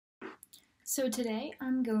So today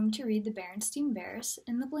I'm going to read the Berenstain Bears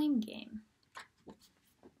in the Blame Game.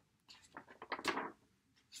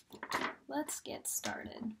 Let's get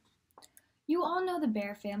started. You all know the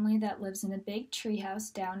bear family that lives in a big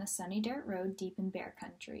treehouse down a sunny dirt road deep in bear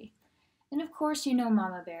country. And of course you know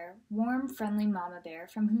Mama Bear, warm, friendly Mama Bear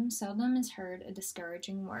from whom seldom is heard a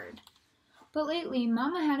discouraging word. But lately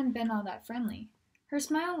Mama hadn't been all that friendly. Her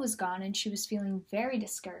smile was gone and she was feeling very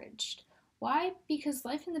discouraged. Why? Because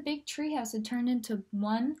life in the big treehouse had turned into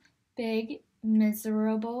one big,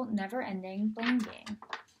 miserable, never-ending blame game.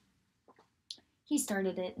 He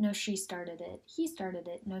started it, no, she started it. He started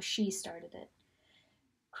it, no, she started it.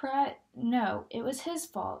 No, it was his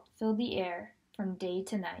fault, filled the air from day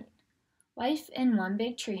to night. Life in one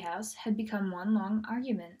big treehouse had become one long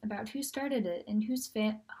argument about who started it and whose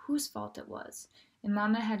fault it was, and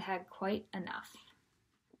Mama had had quite enough.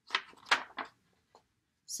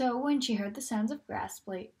 So when she heard the sounds of grass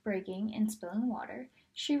breaking and spilling water,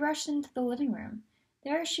 she rushed into the living room.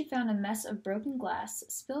 There she found a mess of broken glass,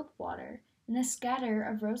 spilled water, and a scatter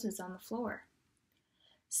of roses on the floor.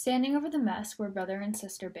 Standing over the mess were Brother and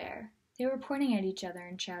Sister Bear. They were pointing at each other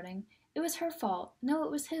and shouting, "It was her fault. No, it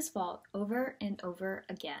was his fault," over and over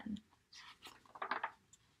again.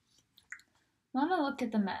 Mama looked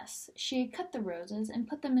at the mess. She had cut the roses and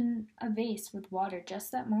put them in a vase with water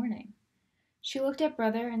just that morning. She looked at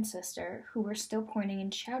Brother and Sister, who were still pointing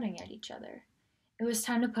and shouting at each other. It was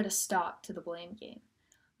time to put a stop to the blame game.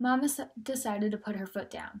 Mama decided to put her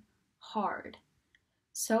foot down. Hard.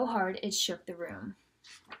 So hard it shook the room.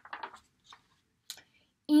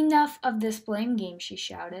 "Enough of this blame game," she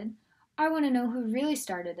shouted. "I want to know who really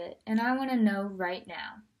started it, and I want to know right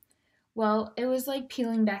now." Well, it was like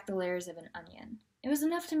peeling back the layers of an onion. It was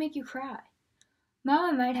enough to make you cry.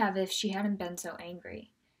 Mama might have if she hadn't been so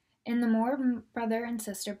angry. And the more Brother and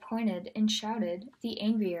Sister pointed and shouted, the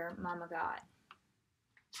angrier Mama got.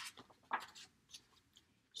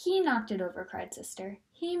 "He knocked it over," cried Sister.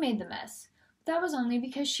 "He made the mess." "But that was only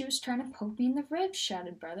because she was trying to poke me in the ribs,"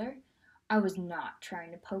 shouted Brother. "I was not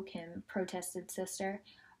trying to poke him," protested Sister.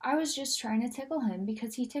 "I was just trying to tickle him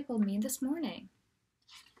because he tickled me this morning."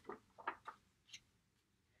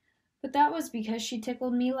 "But that was because she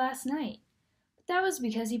tickled me last night." "But that was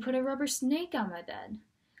because he put a rubber snake on my bed."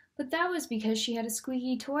 "But that was because she had a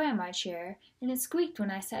squeaky toy on my chair, and it squeaked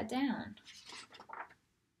when I sat down."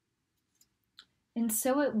 And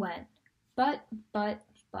so it went. But.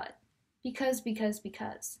 Because.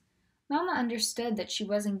 Mama understood that she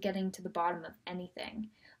wasn't getting to the bottom of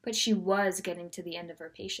anything, but she was getting to the end of her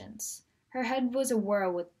patience. Her head was a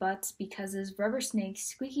whirl with buts, becauses, rubber snakes,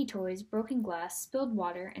 squeaky toys, broken glass, spilled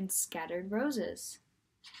water, and scattered roses.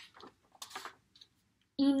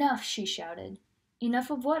 "Enough," she shouted.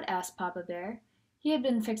 "Enough of what?" asked Papa Bear. He had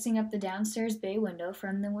been fixing up the downstairs bay window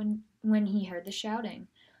when he heard the shouting.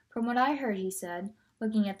 "From what I heard," he said,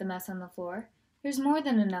 looking at the mess on the floor, "there's more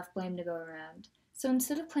than enough blame to go around. So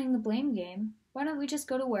instead of playing the blame game, why don't we just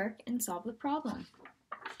go to work and solve the problem?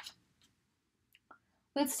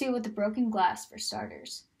 Let's deal with the broken glass for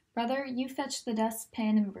starters. Brother, you fetch the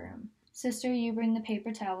dustpan and broom. Sister, you bring the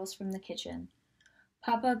paper towels from the kitchen."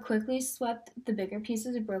 Papa quickly swept the bigger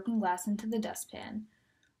pieces of broken glass into the dustpan.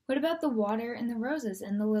 "What about the water and the roses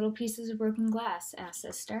and the little pieces of broken glass?" asked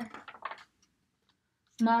Sister.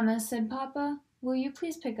 "Mama," said Papa, "will you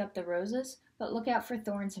please pick up the roses, but look out for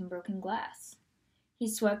thorns and broken glass." He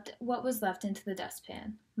swept what was left into the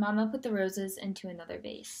dustpan. Mama put the roses into another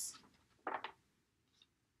vase.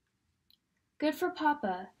 Good for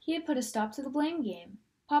Papa. He had put a stop to the blame game.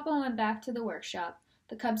 Papa went back to the workshop.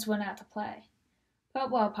 The cubs went out to play. But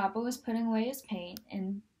while Papa was putting away his paint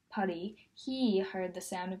and putty, he heard the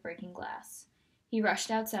sound of breaking glass. He rushed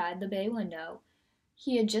outside. The bay window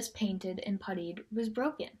he had just painted and puttied was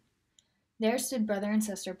broken. There stood Brother and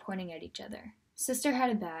Sister pointing at each other. Sister had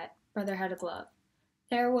a bat. Brother had a glove.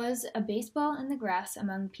 There was a baseball in the grass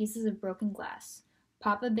among pieces of broken glass.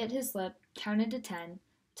 Papa bit his lip, counted to 10,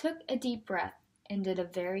 took a deep breath, and did a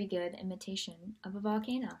very good imitation of a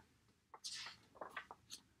volcano.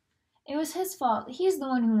 "It was his fault. He's the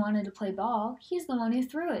one who wanted to play ball. He's the one who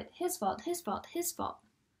threw it. His fault, his fault, his fault."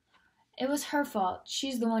 "It was her fault.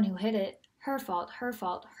 She's the one who hit it. Her fault, her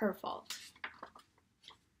fault, her fault."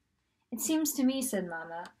 "It seems to me," said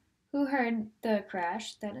Mama, who heard the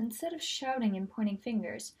crash, "that instead of shouting and pointing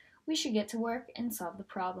fingers, we should get to work and solve the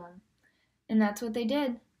problem." And that's what they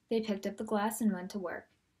did. They picked up the glass and went to work.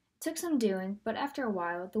 It took some doing, but after a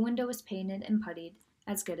while, the window was painted and puttied,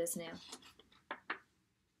 as good as new.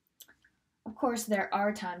 "Of course there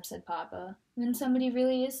are times," said Papa, "when somebody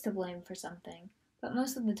really is to blame for something. But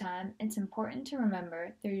most of the time, it's important to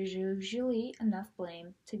remember there's usually enough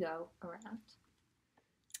blame to go around.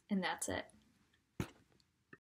 And that's it.